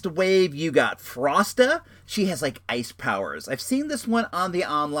next wave, you got Frosta. She has, like, ice powers. I've seen this one on the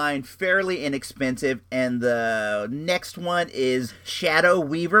online, fairly inexpensive. And the next one is Shadow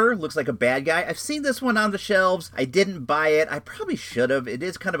Weaver. Looks like a bad guy. I've seen this one on the shelves. I didn't buy it. I probably should have. It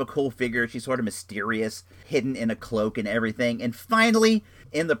is kind of a cool figure. She's sort of mysterious, hidden in a cloak and everything. And finally,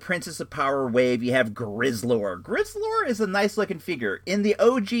 in the Princess of Power wave, you have Grizzlor. Grizzlor is a nice-looking figure. In the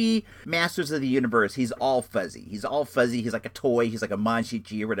OG Masters of the Universe, he's all fuzzy. He's like a toy. He's like a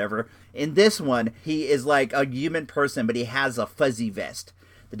Manchichi or whatever. In this one, he is like a human person, but he has a fuzzy vest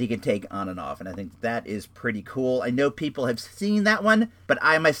that he can take on and off, and I think that is pretty cool. I know people have seen that one, but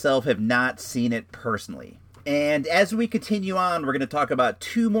I myself have not seen it personally. And as we continue on, we're going to talk about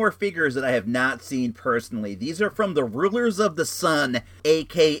 2 more figures that I have not seen personally. These are from the Rulers of the Sun,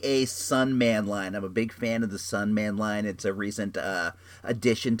 aka Sunman line. I'm a big fan of the Sunman line. It's a recent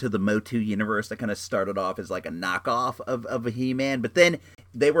addition to the Motu universe that kind of started off as like a knockoff of a He-Man, but then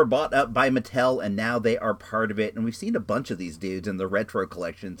they were bought up by Mattel, and now they are part of it. And we've seen a bunch of these dudes in the retro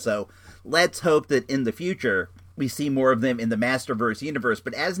collection, so let's hope that in the future we see more of them in the Masterverse universe.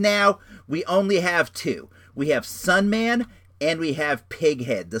 But as now, we only have 2. We have Sunman and we have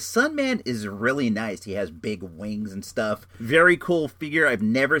Pighead. The Sunman is really nice. He has big wings and stuff. Very cool figure. I've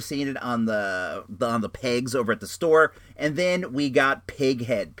never seen it on the pegs over at the store. And then we got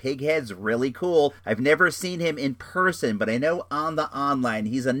Pighead. Pighead's really cool. I've never seen him in person, but I know on the online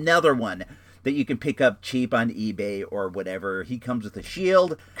he's another one that you can pick up cheap on eBay or whatever. He comes with a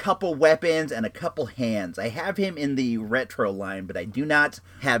shield, couple weapons, and a couple hands. I have him in the retro line, but I do not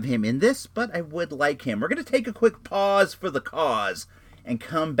have him in this, but I would like him. We're going to take a quick pause for the cause and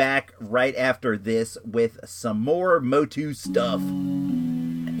come back right after this with some more Motu stuff.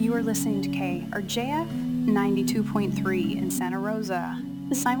 You are listening to KRJF 92.3 in Santa Rosa,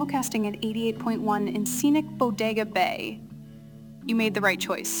 simulcasting at 88.1 in scenic Bodega Bay. You made the right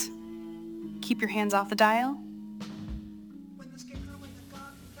choice. Keep your hands off the dial.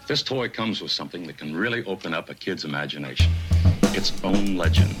 This toy comes with something that can really open up a kid's imagination. Its own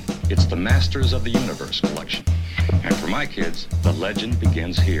legend. It's the Masters of the Universe collection. And for my kids, the legend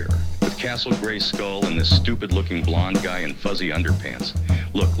begins here. With Castle Grayskull and this stupid-looking blonde guy in fuzzy underpants.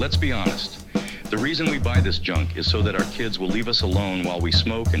 Look, let's be honest. The reason we buy this junk is so that our kids will leave us alone while we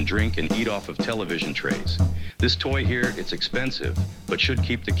smoke and drink and eat off of television trays. This toy here, it's expensive, but should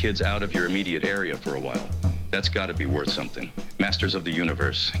keep the kids out of your immediate area for a while. That's got to be worth something. Masters of the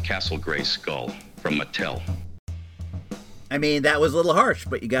Universe, Castle Grayskull, from Mattel. I mean, that was a little harsh,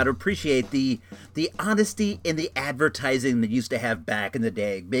 but you got to appreciate the honesty in the advertising that used to have back in the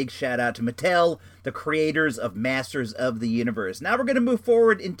day. Big shout out to Mattel, the creators of Masters of the Universe. Now we're going to move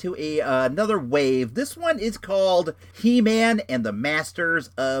forward into another wave. This one is called He-Man and the Masters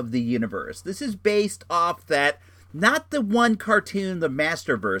of the Universe. This is based off that, not the one cartoon, the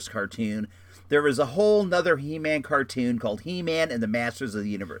Masterverse cartoon. There was a whole nother He-Man cartoon called He-Man and the Masters of the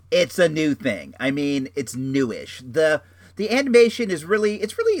Universe. It's a new thing. I mean, it's newish. the animation is really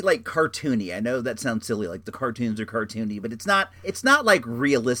like cartoony. I know that sounds silly, like the cartoons are cartoony, but it's not like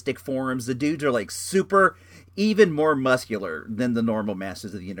realistic forms. The dudes are like super, even more muscular than the normal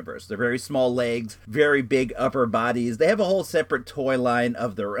Masters of the Universe. They're very small legs, very big upper bodies. They have a whole separate toy line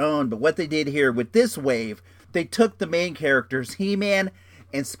of their own, but what they did here with this wave, they took the main characters, He-Man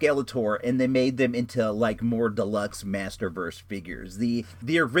and Skeletor, and they made them into like more deluxe Masterverse figures. The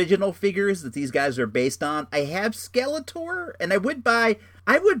original figures that these guys are based on, I have Skeletor, and I would buy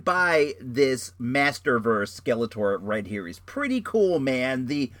this Masterverse Skeletor right here. He's pretty cool, man.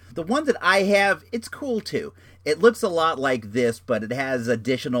 The one that I have, it's cool too. It looks a lot like this, but it has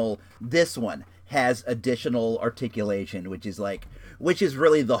this one has additional articulation, which is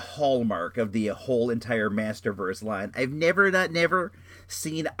really the hallmark of the whole entire Masterverse line. I've never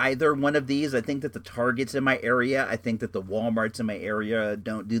seen either one of these. I think that the Targets in my area, I think that the Walmarts in my area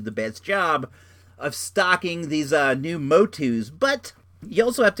don't do the best job of stocking these new Motus, but you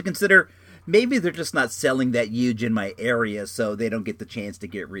also have to consider maybe they're just not selling that huge in my area, so they don't get the chance to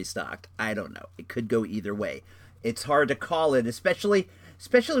get restocked. I don't know. It could go either way. It's hard to call it, especially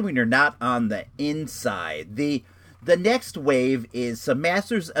when you're not on the inside. The next wave is some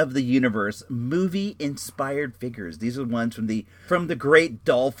Masters of the Universe movie-inspired figures. These are ones from the great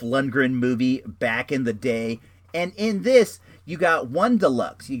Dolph Lundgren movie back in the day. And in this, you got one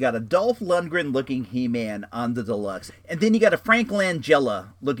deluxe. You got a Dolph Lundgren-looking He-Man on the deluxe. And then you got a Frank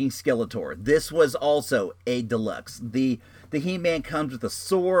Langella-looking Skeletor. This was also a deluxe. The He-Man comes with a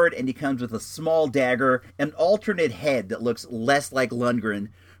sword, and he comes with a small dagger, an alternate head that looks less like Lundgren,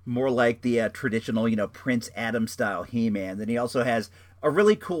 more like the traditional, Prince Adam-style He-Man. Then he also has a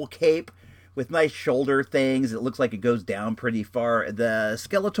really cool cape with nice shoulder things. It looks like it goes down pretty far. The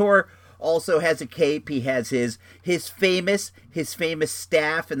Skeletor also has a cape. He has his famous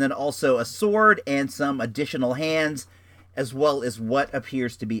staff, and then also a sword and some additional hands, as well as what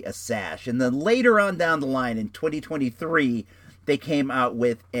appears to be a sash. And then later on down the line in 2023, they came out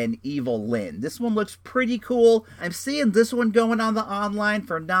with an Evil Lyn. This one looks pretty cool. I'm seeing this one going on the online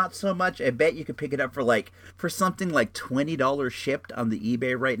for not so much. I bet you could pick it up for something like $20 shipped on the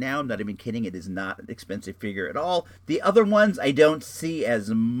eBay right now. I'm not even kidding. It is not an expensive figure at all. The other ones I don't see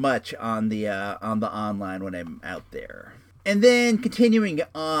as much on the online when I'm out there. And then continuing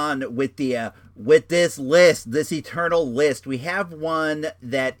on with this list, this eternal list, we have one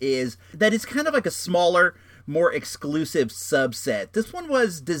that is kind of like a smaller, more exclusive subset. This one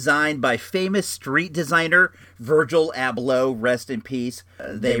was designed by famous street designer Virgil Abloh, rest in peace.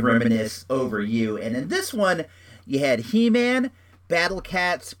 They reminisce over you. And in this one, you had He-Man, Battle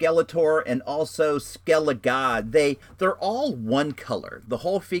Cat, Skeletor, and also Skelegod. They're all one color. The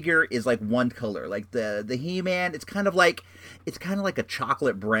whole figure is like one color. Like the He-Man, it's kind of like a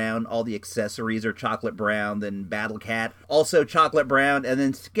chocolate brown. All the accessories are chocolate brown. Then Battle Cat, also chocolate brown. And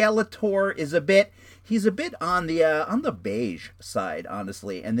then Skeletor is he's a bit on the beige side,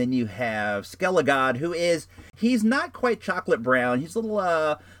 honestly. And then you have Skelegod, he's not quite chocolate brown. He's a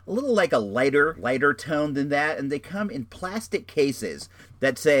little like a lighter tone than that. And they come in plastic cases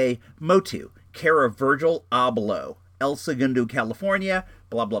that say Motu, care of Virgil Abloh, El Segundo, California,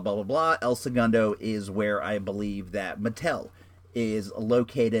 blah, blah, blah, blah, blah. El Segundo is where I believe that Mattel is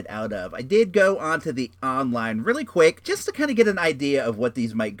located out of. I did go onto the online really quick just to kind of get an idea of what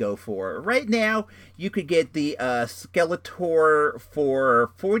these might go for. Right now, you could get the Skeletor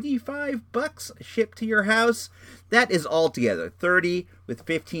for $45 shipped to your house. That is altogether $30 with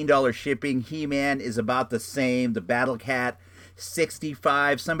 $15 shipping. He-Man is about the same. The Battle Cat,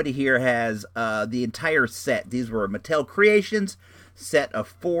 $65. Somebody here has the entire set. These were Mattel Creations. Set of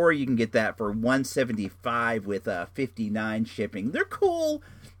 4, you can get that for $175 with $59 shipping. They're cool.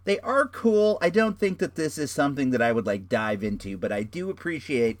 They are cool. I don't think that this is something that I would dive into, but I do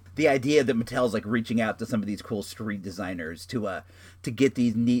appreciate the idea that Mattel's reaching out to some of these cool street designers to get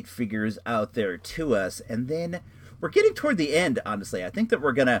these neat figures out there to us. And then we're getting toward the end, honestly. I think that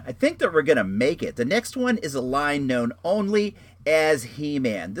we're gonna make it. The next one is a line known only as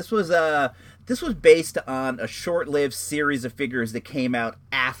He-Man. This was based on a short-lived series of figures that came out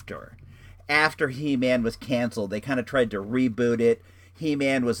after He-Man was canceled. They kind of tried to reboot it.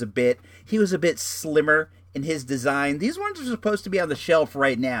 He-Man was a bit slimmer in his design. These ones are supposed to be on the shelf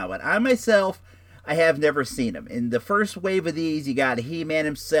right now, but I have never seen them. In the first wave of these, you got He-Man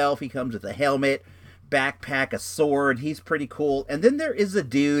himself. He comes with a helmet, backpack, a sword. He's pretty cool. And then there is a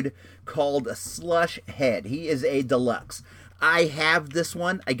dude called a Slush Head. He is a deluxe. I have this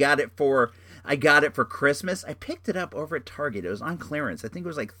one. I got it for I got it for Christmas. I picked it up over at Target. It was on clearance. I think it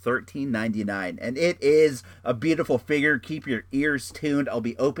was like $13.99, and it is a beautiful figure. Keep your ears tuned. I'll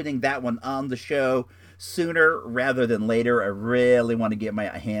be opening that one on the show sooner rather than later. I really want to get my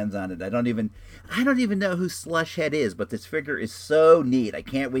hands on it. I don't even know who Slushhead is, but this figure is so neat. I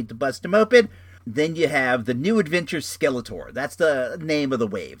can't wait to bust him open. Then you have the New Adventures Skeletor. That's the name of the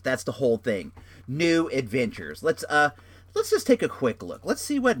wave. That's the whole thing. New Adventures. Let's just take a quick look. Let's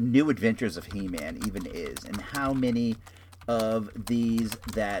see what New Adventures of He-Man even is and how many of these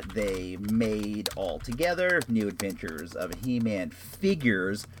that they made all together. New Adventures of He-Man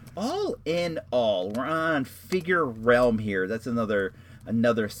figures. All in all, we're on Figure Realm here. That's another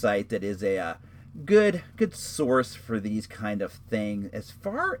site that is a good source for these kind of things. As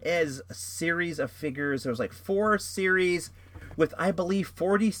far as a series of figures, there was like 4 series with, I believe,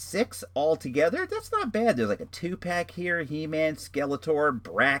 46 altogether. That's not bad. There's like a 2-pack here. He-Man, Skeletor,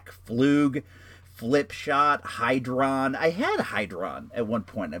 Brack, Flug, Flipshot, Hydron. I had a Hydron at one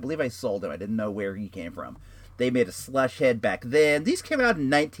point. I believe I sold him. I didn't know where he came from. They made a Slushhead back then. These came out in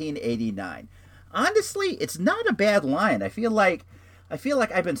 1989. Honestly, it's not a bad line. I feel like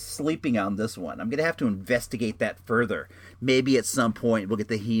I've been sleeping on this one. I'm going to have to investigate that further. Maybe at some point we'll get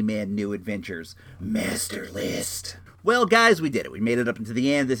the He-Man New Adventures Masterlist. Well, guys, we did it. We made it up into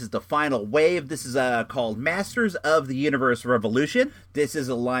the end. This is the final wave. This is called Masters of the Universe Revolution. This is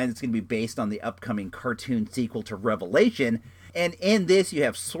a line that's going to be based on the upcoming cartoon sequel to Revelation. And in this, you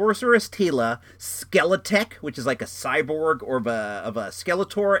have Sorceress Tila, Skeletech, which is like a cyborg or of a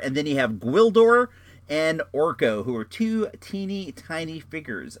Skeletor, and then you have Gwildor and Orko, who are 2 teeny tiny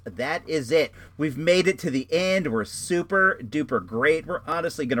figures. That is it. We've made it to the end. We're super duper great. We're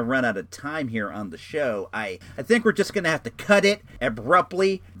honestly going to run out of time here on the show. I think we're just going to have to cut it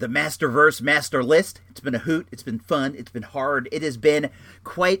abruptly. The Masterverse Master List. It's been a hoot. It's been fun. It's been hard. It has been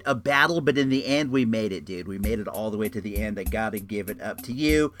quite a battle, but in the end, we made it, dude. We made it all the way to the end. I got to give it up to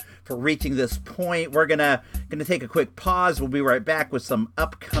you for reaching this point. We're gonna take a quick pause. We'll be right back with some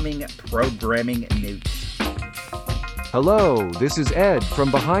upcoming programming news. Hello, this is Ed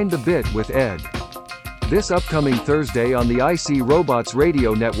from Behind the Bit with Ed. This upcoming Thursday on the IC Robots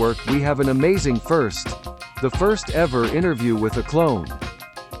Radio Network, we have an amazing first. The first ever interview with a clone.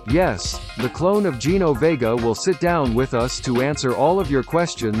 Yes, the clone of Gino Vega will sit down with us to answer all of your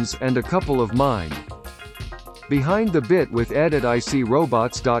questions and a couple of mine. Behind the Bit with Ed at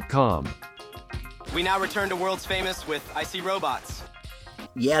icrobots.com. We now return to World's Famous with IC Robots.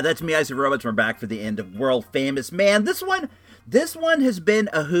 Yeah, that's me, IC Robots. We're back for the end of World Famous. Man, this one has been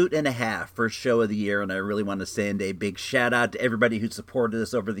a hoot and a half for show of the year, and I really want to send a big shout out to everybody who supported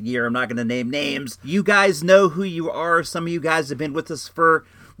us over the year. I'm not going to name names. You guys know who you are. Some of you guys have been with us for,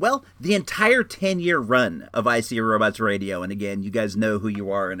 well, the entire 10-year run of IC Robots Radio. And again, you guys know who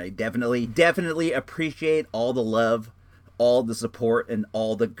you are, and I definitely appreciate all the love, all the support, and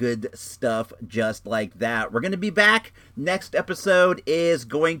all the good stuff just like that. We're going to be back. Next episode is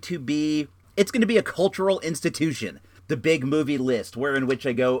going to be a cultural institution. The big movie list, in which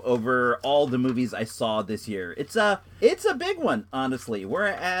I go over all the movies I saw this year. It's a big one, honestly. We're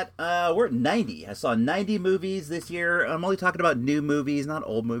at 90. I saw 90 movies this year. I'm only talking about new movies, not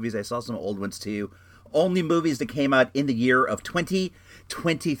old movies. I saw some old ones too. Only movies that came out in the year of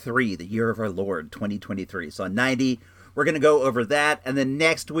 2023, the year of our Lord, 2023. So 90. We're going to go over that, and then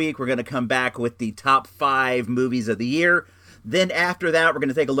next week we're going to come back with the top 5 movies of the year. Then after that, we're going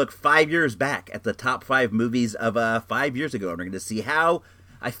to take a look 5 years back at the top 5 movies of 5 years ago, and we're going to see how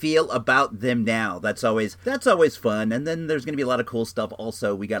I feel about them now. That's always fun. And then there's going to be a lot of cool stuff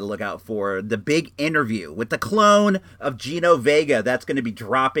also we got to look out for. The big interview with the clone of Gino Vega. That's going to be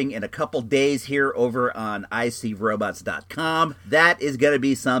dropping in a couple days here over on icrobots.com. That is going to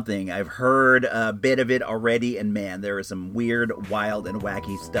be something. I've heard a bit of it already, and man, there is some weird, wild, and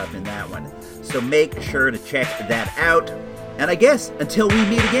wacky stuff in that one. So make sure to check that out. And I guess, until we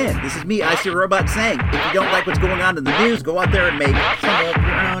meet again, this is me, IC Robot, saying, if you don't like what's going on in the news, go out there and make some of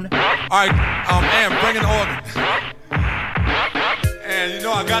your own. All right, and bring an organ. And you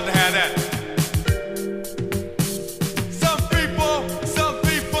know I got to have that. Some people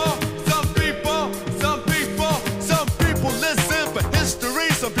listen for history.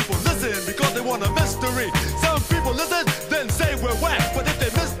 Some people listen because they want a mystery. Some people listen, then say we're whack. But if they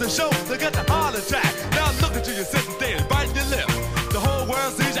miss the show, they get the heart attack. Now look at you sitting there and biting your lip. The whole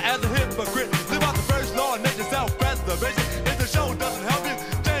world sees you as a hypocrite. Live out the first law and make yourself preservation. If the show doesn't help you,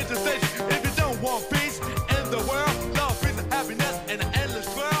 change the station. If you don't want peace in the world, love, peace, and happiness in an endless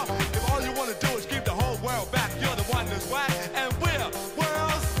world. If all you want to do is keep the whole world back, you're the one that's whack. And we're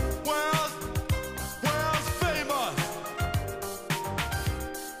world's famous.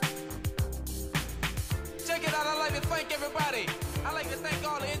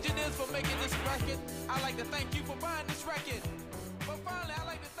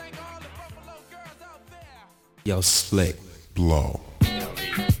 Yo, Slick. Blow.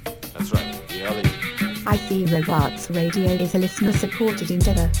 That's right, BLE. IC Robots Radio is a listener-supported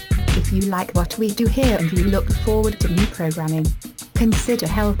endeavor. If you like what we do here and you look forward to new programming, consider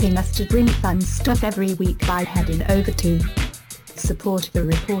helping us to bring fun stuff every week by heading over to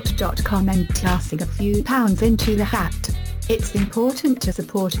supportthereport.com and tossing a few pounds into the hat. It's important to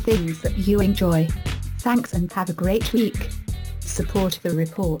support things that you enjoy. Thanks and have a great week.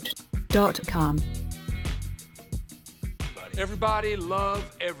 supportthereport.com. Everybody love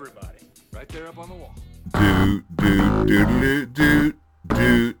everybody. Right there up on the wall. Do do do do do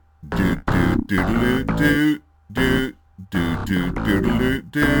do do do do do do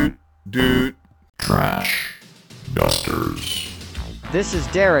do do. Trash Busters. This is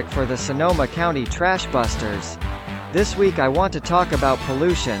Derek for the Sonoma County Trash Busters. This week I want to talk about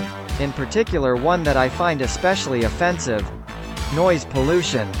pollution, in particular one that I find especially offensive: noise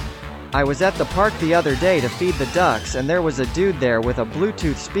pollution. I was at the park the other day to feed the ducks and there was a dude there with a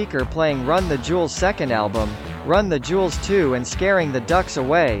Bluetooth speaker playing Run the Jewels' second album, Run the Jewels 2, and scaring the ducks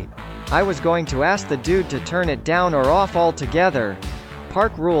away. I was going to ask the dude to turn it down or off altogether.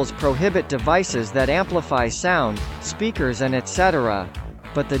 Park rules prohibit devices that amplify sound, speakers and etc.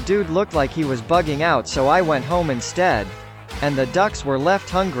 But the dude looked like he was bugging out, so I went home instead. And the ducks were left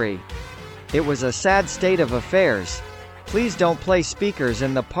hungry. It was a sad state of affairs. Please don't play speakers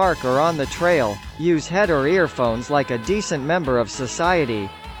in the park or on the trail. Use head or earphones like a decent member of society.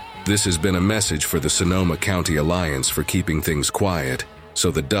 This has been a message for the Sonoma County Alliance for keeping things quiet, so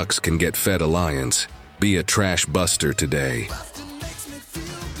the ducks can get fed Alliance. Be a trash buster today.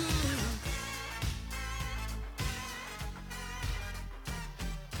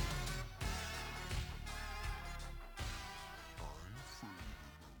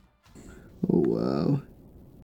 Oh wow.